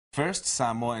First,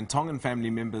 Samoa and Tongan family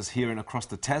members here and across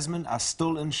the Tasman are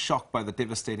still in shock by the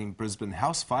devastating Brisbane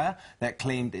house fire that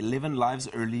claimed 11 lives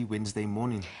early Wednesday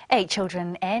morning. 8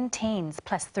 children and teens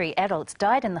plus 3 adults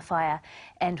died in the fire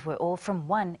and were all from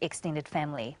one extended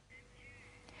family.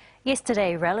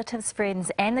 Yesterday, relatives,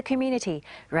 friends and the community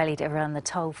rallied around the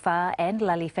Tauwha and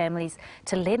Lally families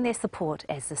to lend their support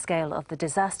as the scale of the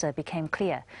disaster became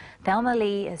clear. Thelma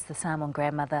Lee is the Samoan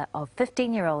grandmother of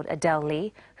 15-year-old Adele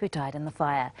Lee, who died in the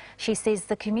fire. She says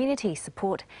the community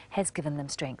support has given them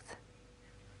strength.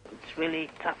 It's really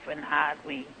tough and hard.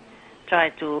 We try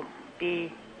to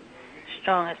be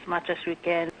strong as much as we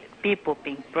can. People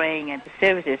been praying and the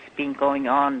services been going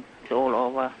on all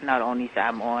over, not only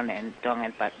Samoan and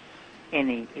Tongan, but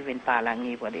even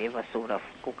Palangi, whatever sort of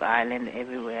Cook Island,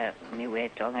 everywhere, anywhere,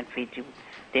 Tongan, Fiji,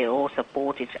 they all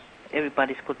support each other.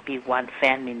 Everybody could be one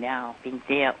family now, being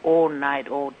there all night,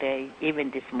 all day,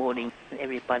 even this morning.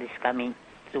 Everybody's coming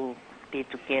to be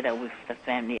together with the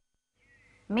family.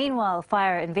 Meanwhile,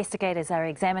 fire investigators are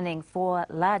examining 4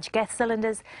 large gas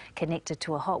cylinders connected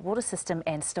to a hot water system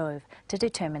and stove to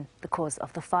determine the cause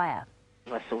of the fire.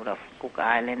 Sort of Cook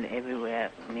Island,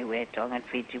 everywhere, anywhere, Tongan,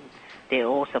 Fiji, they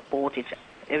all support each other.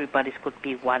 Everybody could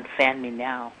be one family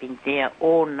now, being there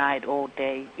all night, all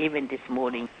day, even this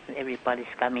morning. Everybody's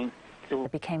coming to.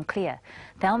 It became clear.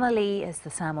 Thelma Lee is the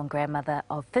Samoan grandmother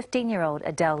of 15-year-old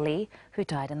Adele Lee, who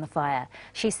died in the fire.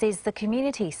 She says the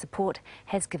community support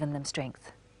has given them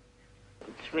strength.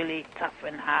 It's really tough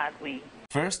and hard.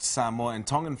 First, Samoa and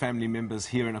Tongan family members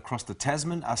here and across the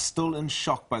Tasman are still in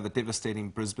shock by the devastating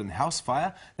Brisbane house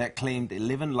fire that claimed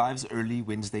 11 lives early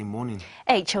Wednesday morning.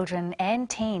 8 children and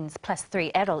teens plus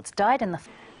 3 adults died in the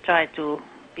fire. Try to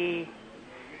be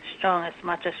strong as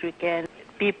much as we can.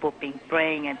 People been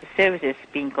praying and the services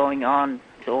been going on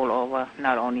all over,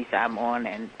 not only Samoan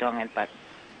and Tongan, but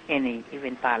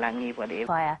even Palangi, whatever.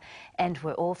 Fire, and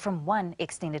were all from one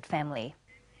extended family.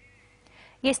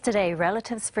 Yesterday,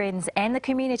 relatives, friends and the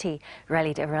community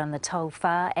rallied around the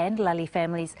Tauwha and Lally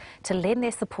families to lend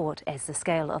their support as the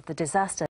scale of the disaster